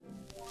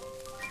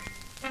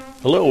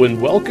Hello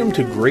and welcome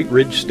to Great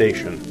Ridge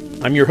Station.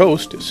 I'm your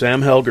host,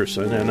 Sam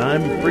Helgerson, and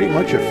I'm pretty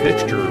much a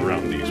fixture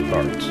around these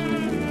parts.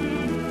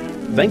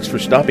 Thanks for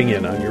stopping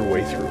in on your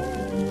way through.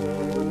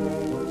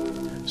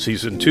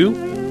 Season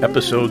 2,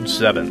 Episode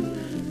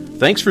 7.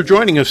 Thanks for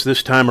joining us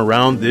this time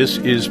around. This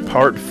is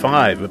Part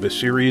 5 of a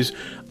series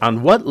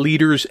on what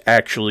leaders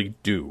actually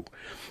do.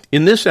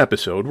 In this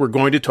episode, we're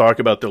going to talk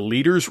about the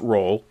leader's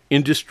role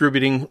in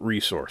distributing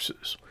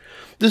resources.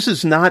 This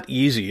is not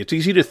easy. It's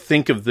easy to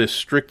think of this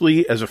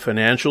strictly as a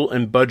financial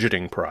and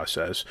budgeting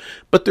process,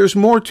 but there's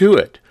more to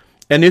it.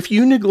 And if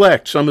you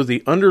neglect some of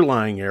the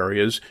underlying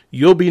areas,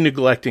 you'll be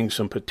neglecting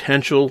some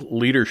potential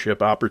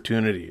leadership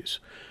opportunities.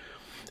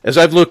 As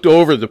I've looked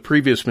over the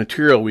previous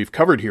material we've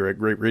covered here at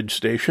Great Ridge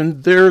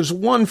Station, there's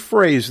one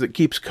phrase that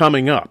keeps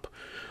coming up.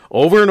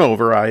 Over and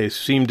over, I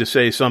seem to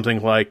say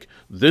something like,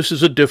 "This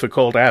is a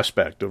difficult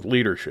aspect of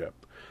leadership."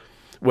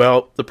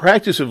 Well, the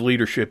practice of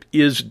leadership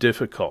is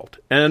difficult,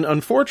 and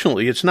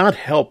unfortunately it's not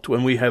helped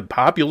when we have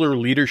popular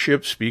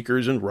leadership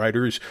speakers and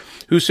writers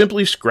who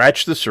simply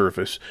scratch the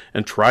surface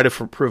and try to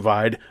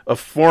provide a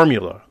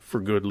formula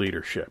for good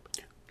leadership.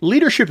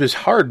 Leadership is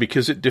hard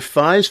because it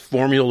defies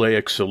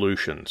formulaic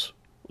solutions.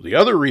 The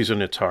other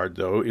reason it's hard,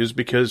 though, is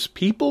because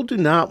people do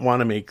not want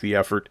to make the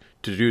effort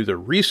to do the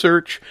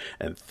research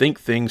and think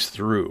things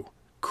through.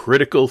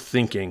 Critical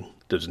thinking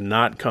does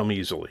not come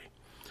easily.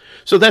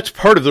 So that's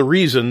part of the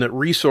reason that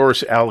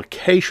resource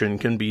allocation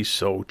can be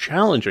so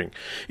challenging.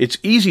 It's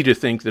easy to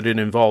think that it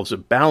involves a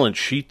balance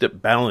sheet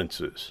that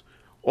balances.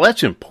 Well,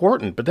 that's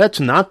important, but that's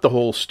not the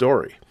whole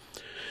story.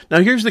 Now,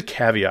 here's the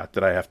caveat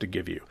that I have to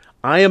give you.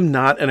 I am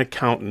not an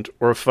accountant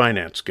or a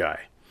finance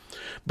guy,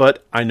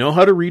 but I know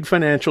how to read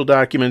financial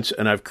documents,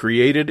 and I've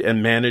created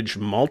and managed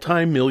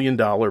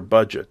multi-million-dollar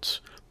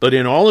budgets. But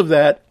in all of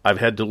that, I've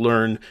had to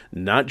learn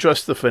not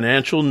just the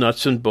financial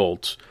nuts and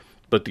bolts,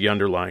 but the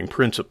underlying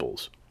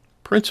principles.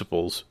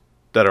 Principles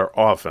that are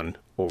often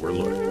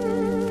overlooked.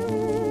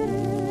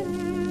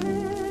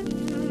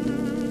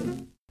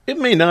 It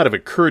may not have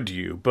occurred to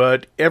you,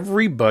 but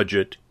every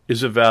budget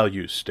is a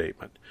values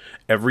statement.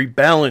 Every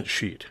balance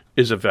sheet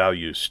is a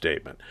values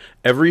statement.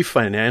 Every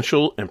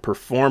financial and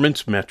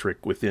performance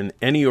metric within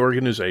any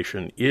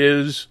organization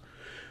is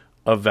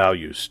a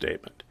values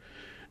statement.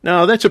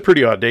 Now, that's a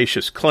pretty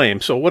audacious claim,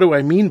 so what do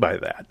I mean by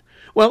that?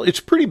 Well, it's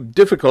pretty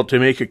difficult to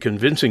make a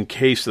convincing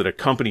case that a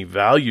company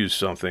values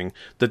something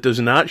that does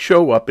not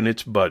show up in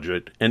its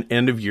budget and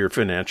end-of-year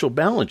financial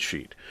balance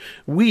sheet.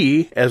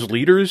 We, as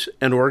leaders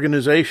and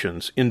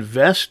organizations,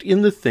 invest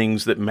in the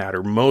things that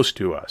matter most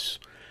to us.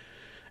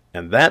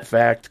 And that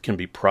fact can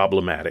be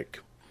problematic.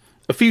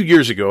 A few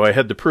years ago, I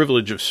had the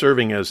privilege of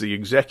serving as the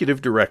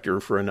executive director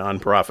for a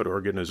nonprofit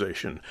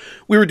organization.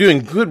 We were doing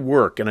good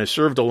work, and I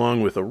served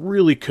along with a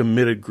really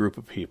committed group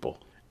of people.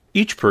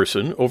 Each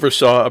person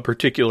oversaw a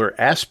particular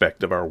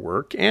aspect of our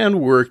work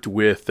and worked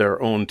with their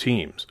own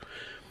teams.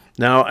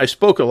 Now, I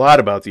spoke a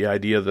lot about the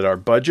idea that our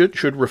budget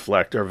should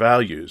reflect our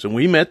values, and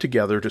we met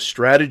together to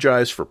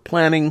strategize for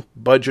planning,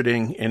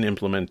 budgeting, and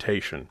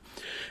implementation.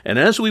 And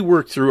as we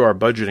worked through our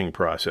budgeting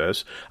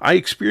process, I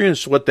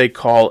experienced what they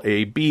call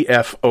a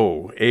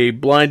BFO, a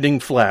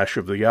blinding flash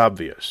of the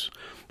obvious.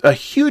 A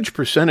huge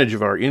percentage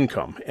of our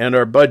income and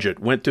our budget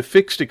went to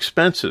fixed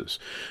expenses.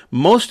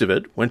 Most of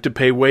it went to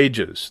pay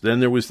wages.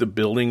 Then there was the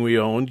building we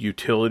owned,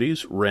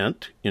 utilities,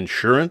 rent,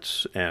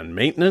 insurance, and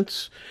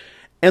maintenance.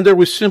 And there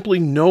was simply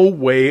no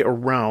way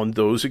around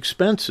those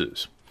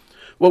expenses.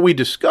 What we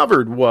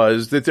discovered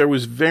was that there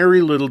was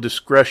very little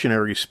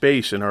discretionary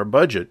space in our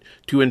budget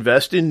to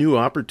invest in new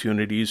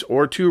opportunities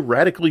or to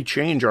radically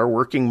change our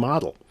working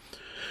model.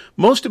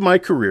 Most of my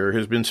career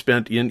has been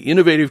spent in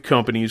innovative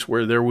companies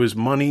where there was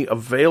money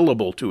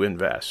available to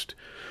invest.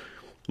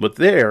 But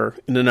there,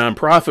 in the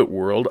nonprofit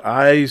world,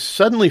 I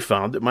suddenly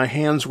found that my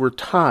hands were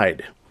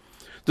tied.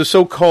 The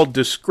so-called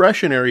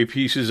discretionary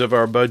pieces of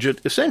our budget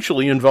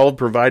essentially involved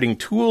providing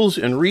tools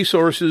and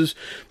resources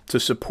to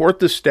support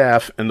the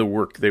staff and the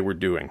work they were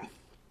doing.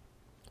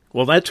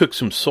 Well, that took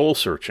some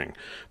soul-searching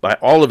by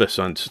all of us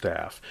on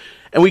staff,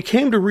 and we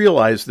came to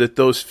realize that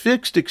those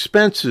fixed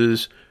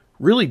expenses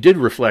really did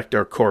reflect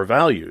our core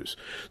values.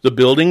 The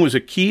building was a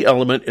key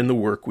element in the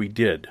work we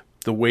did.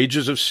 The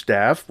wages of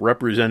staff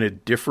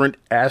represented different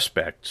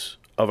aspects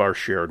of our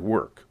shared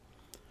work.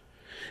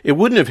 It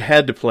wouldn't have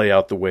had to play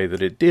out the way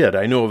that it did.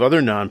 I know of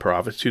other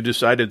nonprofits who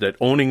decided that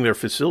owning their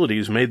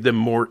facilities made them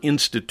more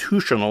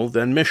institutional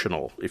than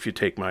missional, if you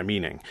take my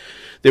meaning.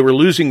 They were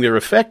losing their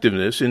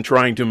effectiveness in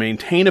trying to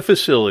maintain a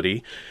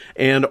facility,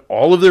 and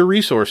all of their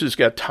resources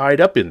got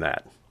tied up in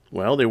that.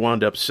 Well, they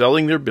wound up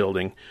selling their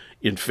building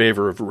in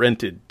favor of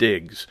rented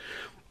digs.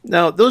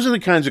 Now, those are the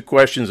kinds of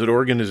questions that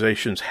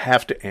organizations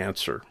have to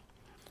answer.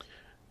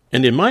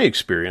 And in my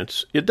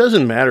experience, it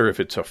doesn't matter if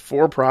it's a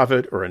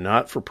for-profit or a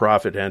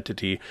not-for-profit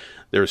entity,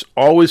 there's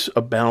always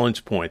a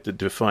balance point that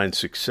defines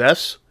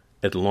success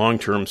and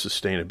long-term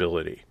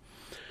sustainability.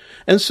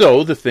 And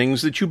so the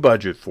things that you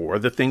budget for,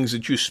 the things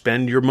that you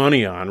spend your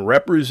money on,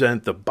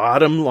 represent the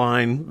bottom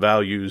line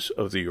values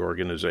of the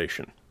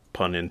organization,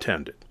 pun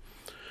intended.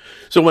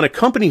 So when a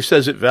company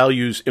says it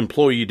values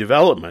employee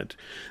development,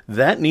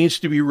 that needs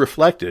to be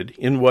reflected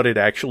in what it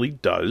actually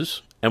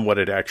does and what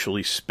it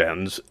actually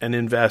spends and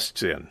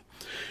invests in.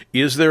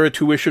 Is there a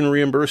tuition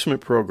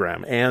reimbursement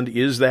program, and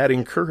is that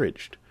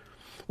encouraged?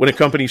 When a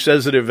company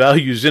says that it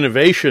values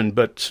innovation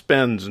but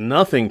spends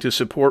nothing to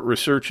support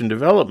research and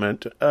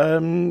development,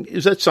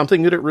 is that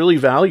something that it really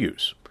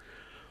values?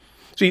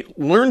 See,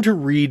 learn to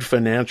read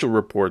financial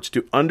reports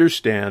to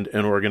understand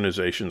an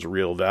organization's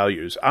real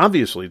values.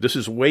 Obviously, this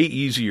is way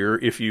easier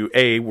if you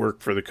A,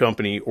 work for the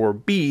company, or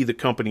B, the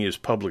company is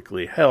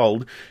publicly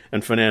held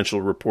and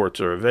financial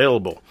reports are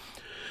available.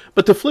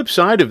 But the flip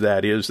side of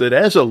that is that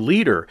as a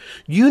leader,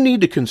 you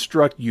need to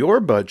construct your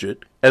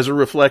budget as a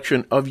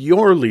reflection of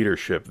your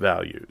leadership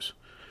values.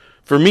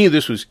 For me,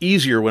 this was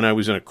easier when I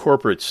was in a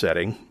corporate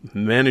setting,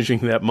 managing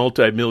that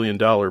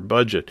multi-million-dollar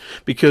budget,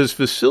 because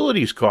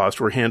facilities costs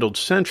were handled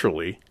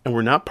centrally and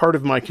were not part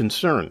of my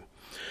concern.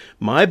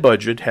 My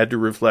budget had to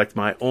reflect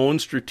my own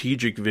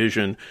strategic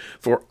vision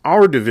for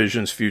our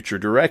division's future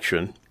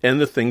direction and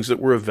the things that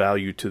were of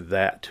value to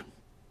that.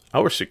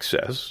 Our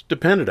success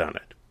depended on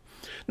it.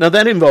 Now,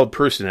 that involved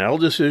personnel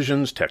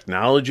decisions,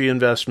 technology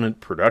investment,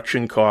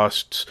 production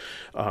costs,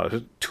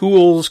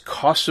 tools,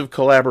 costs of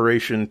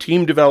collaboration,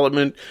 team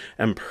development,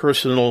 and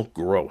personal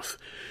growth.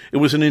 It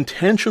was an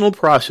intentional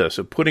process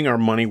of putting our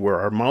money where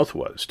our mouth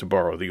was, to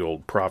borrow the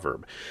old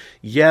proverb.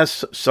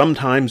 Yes,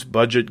 sometimes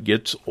budget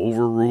gets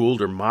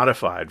overruled or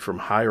modified from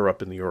higher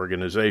up in the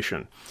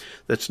organization.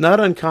 That's not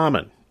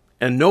uncommon,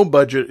 and no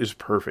budget is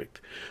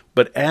perfect.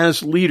 But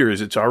as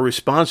leaders, it's our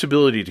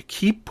responsibility to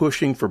keep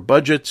pushing for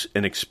budgets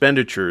and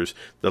expenditures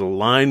that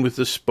align with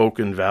the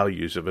spoken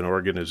values of an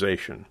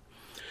organization.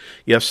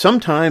 Yes,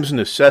 sometimes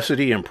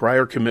necessity and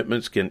prior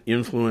commitments can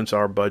influence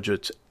our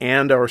budgets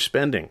and our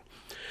spending.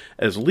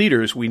 As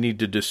leaders, we need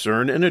to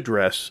discern and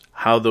address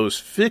how those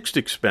fixed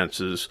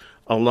expenses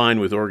align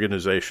with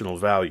organizational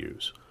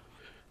values.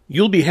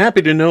 You'll be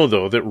happy to know,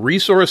 though, that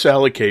resource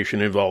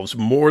allocation involves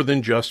more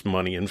than just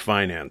money and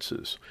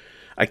finances.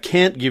 I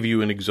can't give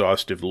you an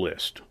exhaustive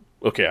list.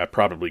 Okay, I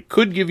probably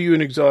could give you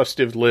an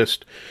exhaustive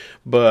list,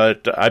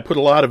 but I put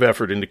a lot of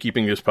effort into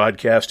keeping this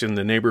podcast in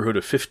the neighborhood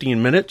of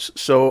 15 minutes,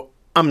 so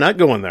I'm not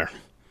going there.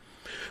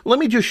 Let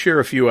me just share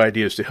a few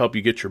ideas to help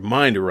you get your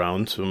mind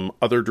around some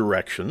other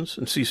directions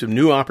and see some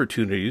new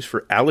opportunities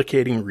for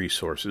allocating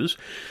resources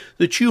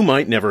that you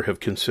might never have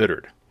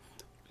considered.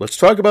 Let's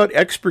talk about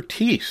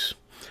expertise.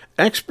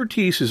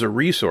 Expertise is a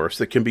resource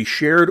that can be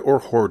shared or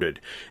hoarded,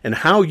 and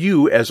how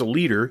you as a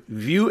leader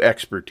view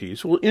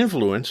expertise will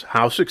influence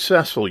how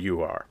successful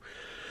you are.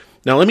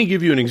 Now, let me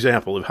give you an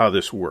example of how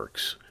this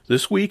works.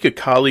 This week, a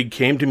colleague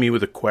came to me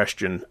with a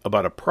question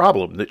about a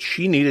problem that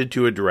she needed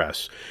to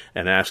address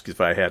and asked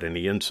if I had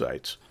any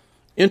insights.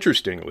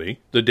 Interestingly,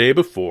 the day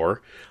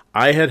before,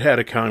 I had had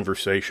a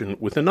conversation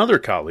with another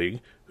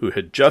colleague who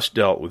had just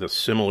dealt with a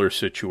similar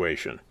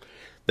situation.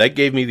 That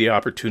gave me the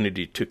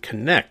opportunity to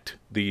connect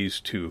these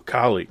two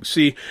colleagues.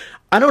 See,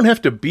 I don't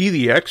have to be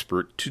the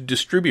expert to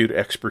distribute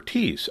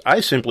expertise.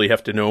 I simply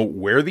have to know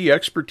where the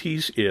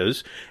expertise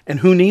is and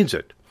who needs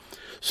it.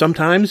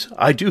 Sometimes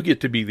I do get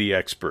to be the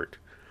expert,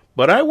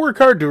 but I work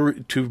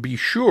hard to be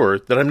sure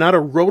that I'm not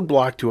a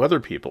roadblock to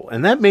other people,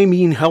 and that may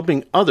mean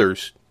helping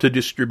others to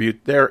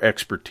distribute their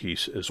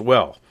expertise as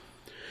well.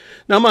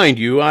 Now, mind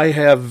you, I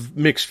have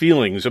mixed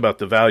feelings about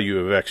the value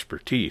of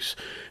expertise,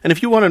 and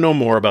if you want to know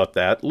more about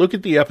that, look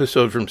at the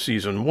episode from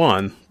Season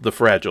 1, The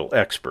Fragile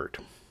Expert.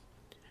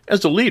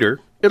 As a leader,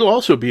 it'll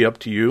also be up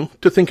to you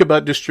to think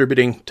about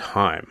distributing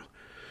time.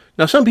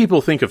 Now, some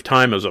people think of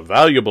time as a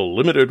valuable,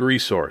 limited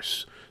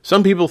resource.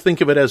 Some people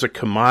think of it as a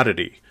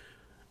commodity,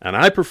 and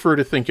I prefer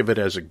to think of it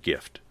as a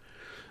gift.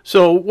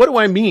 So, what do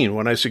I mean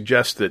when I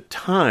suggest that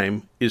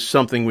time is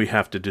something we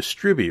have to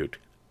distribute,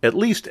 at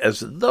least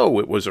as though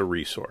it was a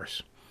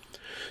resource?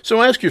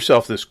 So ask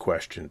yourself this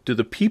question: do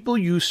the people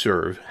you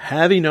serve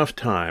have enough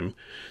time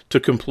to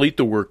complete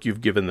the work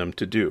you've given them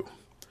to do?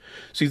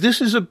 See,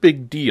 this is a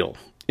big deal.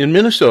 In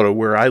Minnesota,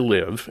 where I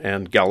live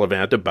and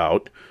gallivant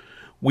about,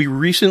 we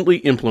recently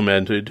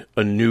implemented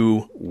a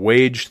new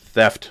wage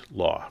theft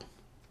law.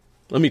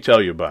 Let me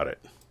tell you about it.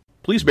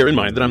 Please bear in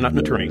mind that I'm not an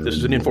attorney. This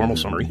is an informal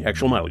summary.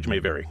 Actual mileage may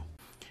vary.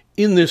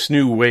 In this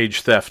new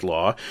wage theft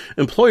law,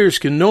 employers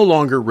can no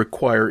longer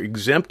require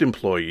exempt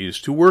employees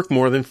to work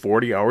more than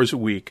 40 hours a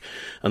week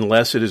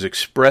unless it is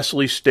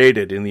expressly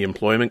stated in the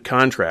employment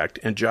contract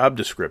and job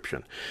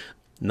description.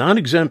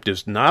 Non-exempt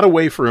is not a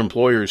way for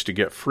employers to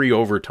get free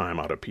overtime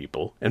out of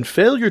people, and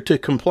failure to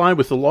comply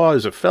with the law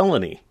is a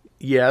felony.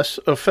 Yes,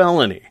 a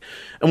felony.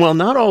 And while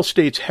not all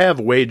states have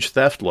wage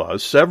theft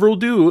laws, several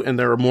do, and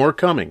there are more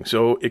coming,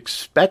 so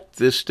expect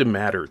this to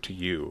matter to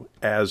you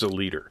as a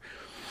leader.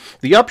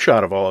 The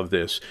upshot of all of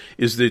this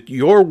is that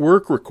your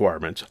work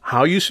requirements,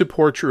 how you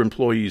support your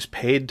employees'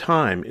 paid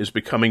time, is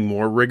becoming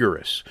more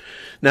rigorous.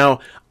 Now,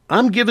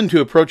 I'm given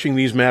to approaching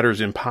these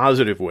matters in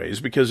positive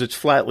ways because it's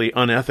flatly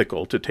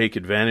unethical to take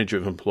advantage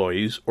of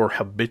employees or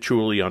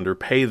habitually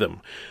underpay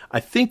them. I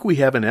think we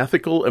have an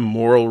ethical and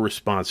moral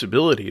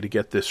responsibility to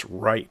get this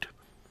right.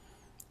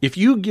 If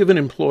you give an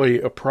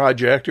employee a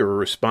project or a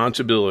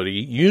responsibility,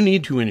 you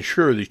need to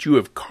ensure that you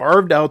have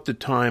carved out the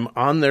time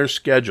on their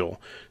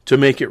schedule to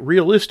make it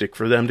realistic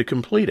for them to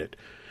complete it.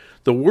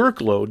 The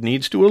workload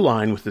needs to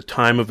align with the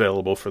time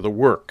available for the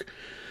work.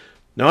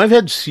 Now, I've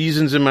had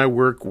seasons in my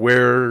work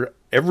where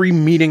every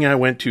meeting I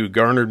went to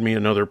garnered me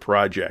another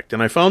project,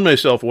 and I found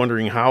myself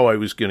wondering how I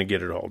was going to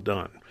get it all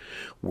done.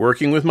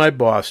 Working with my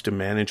boss to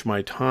manage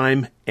my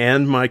time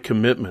and my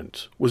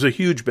commitments was a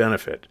huge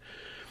benefit.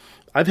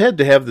 I've had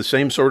to have the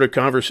same sort of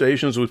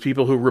conversations with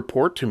people who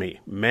report to me.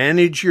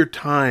 Manage your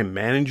time,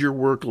 manage your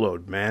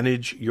workload,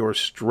 manage your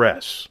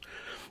stress.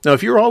 Now,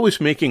 if you're always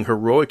making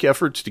heroic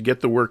efforts to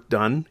get the work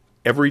done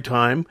every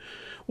time,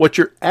 what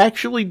you're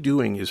actually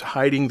doing is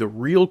hiding the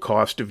real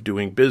cost of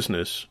doing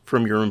business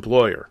from your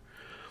employer.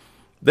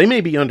 They may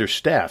be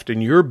understaffed,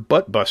 and your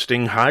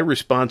butt-busting high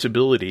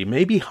responsibility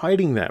may be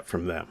hiding that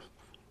from them.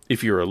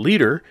 If you're a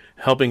leader,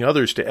 helping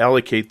others to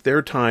allocate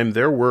their time,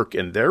 their work,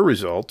 and their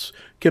results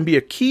can be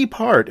a key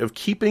part of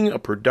keeping a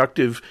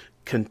productive,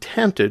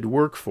 contented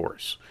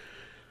workforce.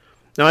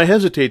 Now, I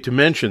hesitate to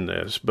mention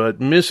this, but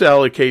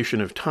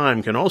misallocation of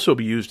time can also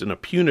be used in a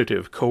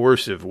punitive,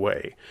 coercive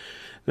way.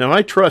 Now,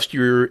 I trust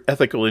you're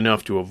ethical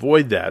enough to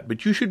avoid that,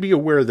 but you should be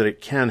aware that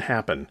it can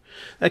happen.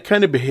 That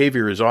kind of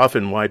behavior is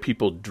often why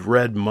people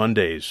dread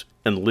Mondays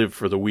and live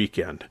for the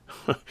weekend.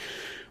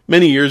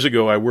 Many years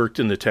ago, I worked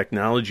in the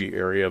technology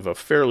area of a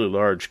fairly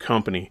large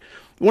company.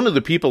 One of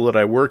the people that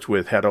I worked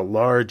with had a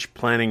large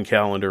planning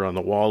calendar on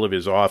the wall of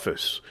his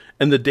office,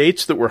 and the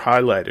dates that were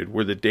highlighted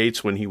were the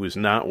dates when he was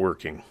not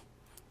working.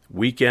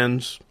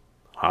 Weekends,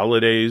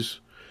 holidays,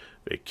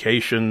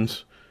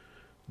 vacations.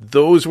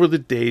 Those were the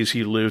days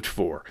he lived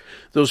for.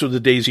 Those were the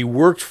days he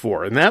worked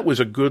for, and that was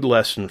a good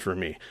lesson for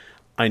me.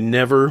 I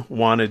never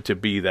wanted to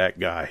be that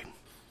guy.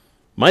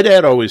 My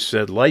dad always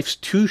said, life's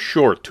too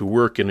short to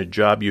work in a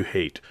job you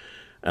hate,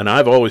 and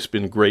I've always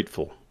been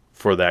grateful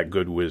for that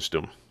good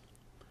wisdom.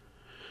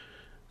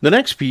 The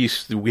next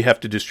piece that we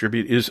have to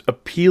distribute is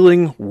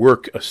appealing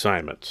work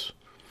assignments.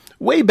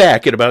 Way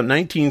back at about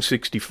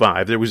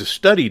 1965, there was a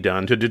study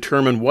done to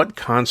determine what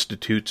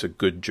constitutes a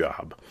good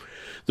job.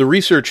 The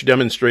research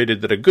demonstrated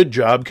that a good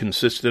job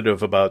consisted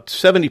of about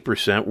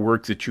 70%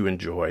 work that you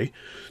enjoy,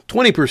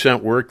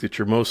 20% work that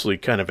you're mostly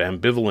kind of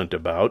ambivalent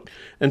about,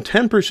 and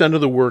 10% of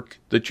the work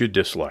that you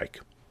dislike.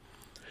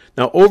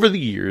 Now, over the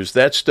years,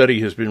 that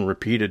study has been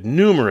repeated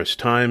numerous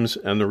times,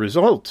 and the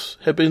results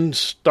have been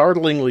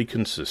startlingly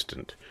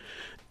consistent.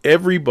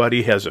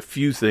 Everybody has a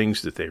few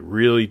things that they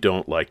really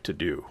don't like to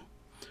do.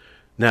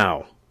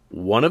 Now,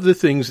 one of the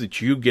things that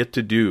you get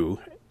to do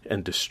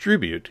and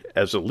distribute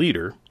as a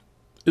leader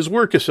is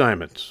work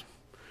assignments.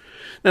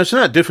 Now, it's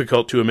not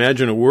difficult to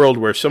imagine a world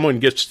where someone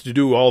gets to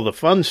do all the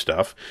fun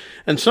stuff,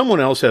 and someone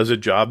else has a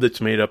job that's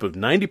made up of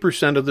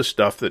 90% of the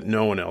stuff that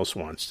no one else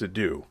wants to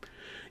do.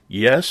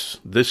 Yes,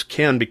 this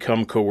can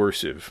become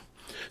coercive.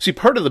 See,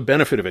 part of the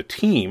benefit of a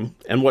team,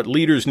 and what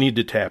leaders need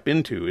to tap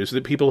into, is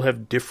that people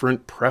have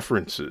different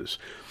preferences.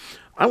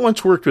 I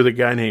once worked with a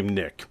guy named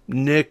Nick.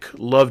 Nick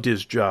loved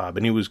his job,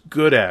 and he was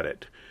good at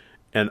it,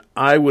 and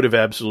I would have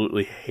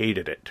absolutely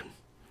hated it.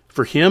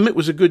 For him, it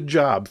was a good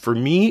job. For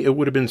me, it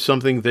would have been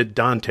something that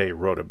Dante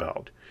wrote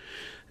about.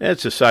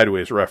 That's a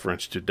sideways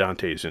reference to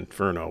Dante's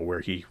Inferno, where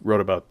he wrote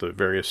about the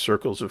various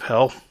circles of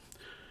hell.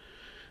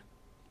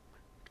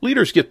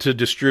 Leaders get to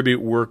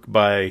distribute work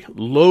by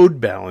load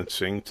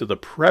balancing to the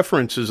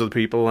preferences of the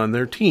people on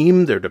their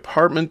team, their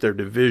department, their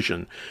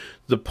division.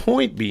 The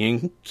point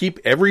being,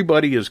 keep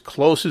everybody as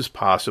close as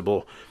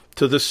possible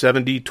to the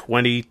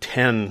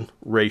 70-20-10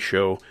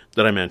 ratio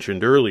that I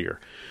mentioned earlier.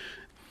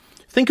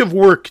 Think of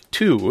work,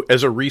 too,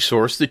 as a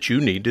resource that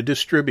you need to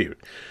distribute.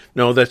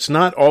 No, that's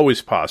not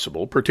always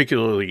possible,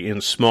 particularly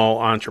in small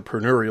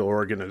entrepreneurial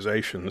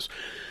organizations.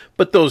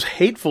 But those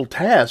hateful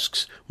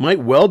tasks might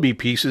well be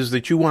pieces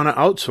that you want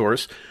to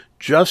outsource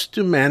just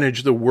to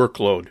manage the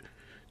workload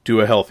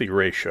to a healthy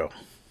ratio.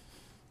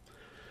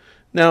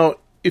 Now,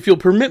 if you'll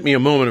permit me a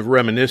moment of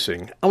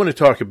reminiscing, I want to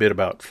talk a bit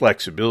about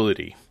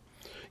flexibility.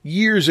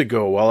 Years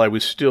ago, while I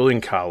was still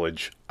in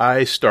college,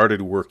 I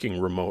started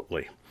working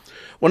remotely.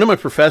 One of my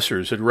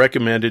professors had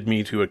recommended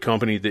me to a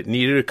company that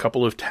needed a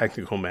couple of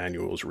technical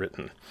manuals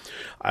written.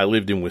 I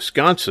lived in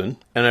Wisconsin,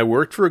 and I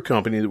worked for a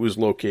company that was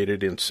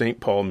located in St.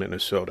 Paul,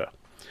 Minnesota.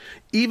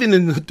 Even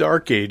in the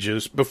dark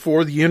ages,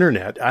 before the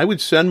internet, I would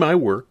send my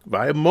work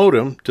via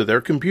modem to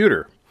their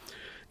computer.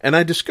 And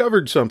I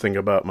discovered something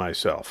about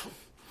myself.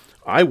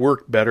 I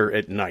worked better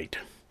at night.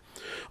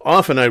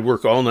 Often I'd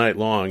work all night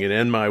long and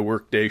end my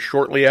workday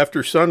shortly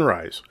after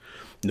sunrise.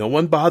 No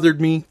one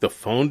bothered me, the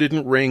phone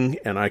didn't ring,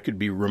 and I could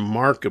be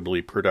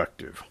remarkably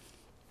productive.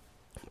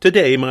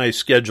 Today, my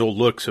schedule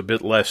looks a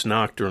bit less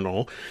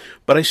nocturnal,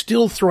 but I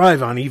still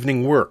thrive on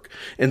evening work,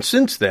 and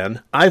since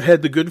then, I've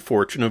had the good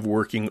fortune of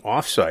working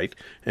off-site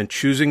and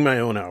choosing my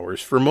own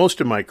hours for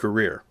most of my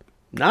career.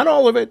 Not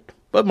all of it,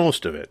 but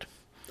most of it.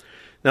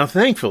 Now,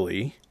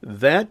 thankfully,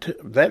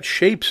 that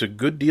shapes a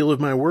good deal of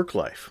my work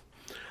life.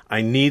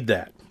 I need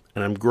that,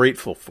 and I'm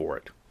grateful for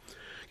it.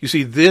 You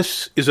see,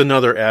 this is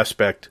another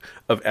aspect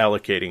of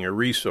allocating a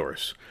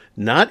resource.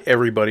 Not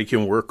everybody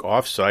can work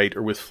off-site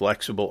or with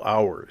flexible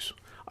hours.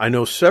 I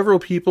know several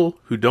people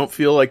who don't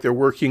feel like they're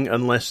working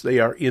unless they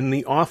are in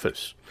the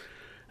office,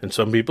 and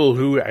some people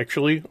who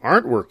actually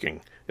aren't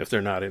working if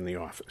they're not in the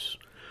office.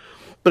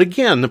 But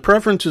again, the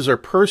preferences are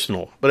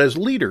personal, but as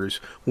leaders,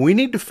 we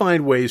need to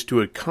find ways to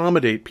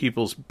accommodate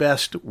people's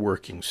best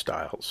working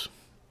styles.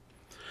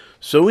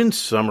 So in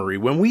summary,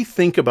 when we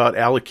think about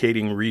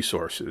allocating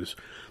resources,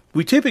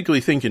 we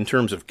typically think in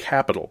terms of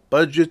capital,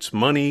 budgets,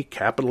 money,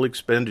 capital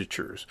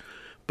expenditures,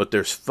 but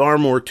there's far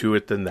more to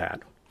it than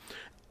that.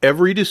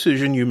 Every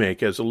decision you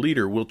make as a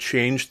leader will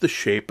change the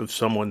shape of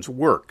someone's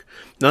work.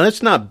 Now,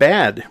 that's not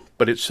bad,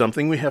 but it's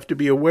something we have to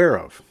be aware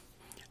of.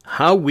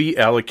 How we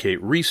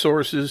allocate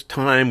resources,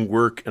 time,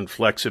 work, and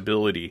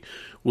flexibility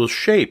will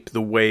shape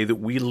the way that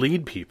we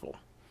lead people.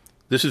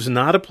 This is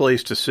not a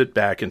place to sit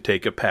back and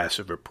take a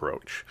passive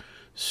approach.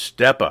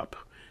 Step up.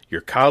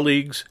 Your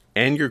colleagues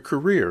and your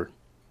career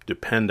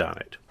depend on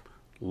it.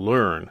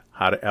 Learn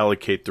how to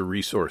allocate the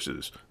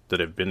resources that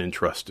have been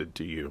entrusted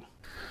to you.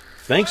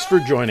 Thanks for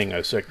joining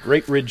us at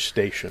Great Ridge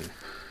Station.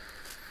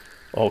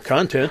 All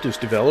content is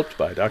developed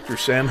by Dr.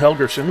 Sam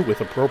Helgerson with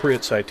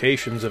appropriate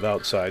citations of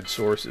outside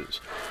sources.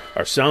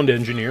 Our sound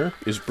engineer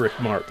is Brick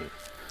Martin.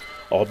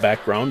 All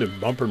background and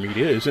bumper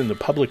media is in the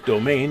public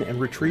domain and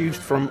retrieved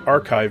from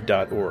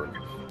archive.org.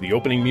 The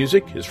opening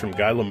music is from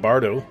Guy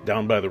Lombardo,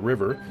 Down by the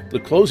River. The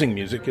closing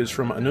music is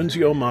from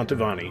Annunzio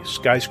Mantovani,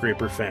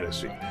 Skyscraper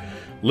Fantasy.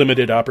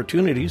 Limited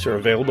opportunities are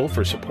available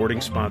for supporting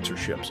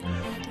sponsorships.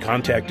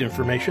 Contact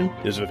information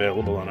is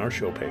available on our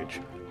show page.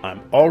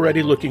 I'm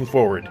already looking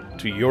forward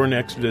to your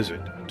next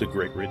visit to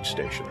Great Ridge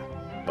Station.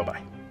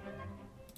 Bye-bye.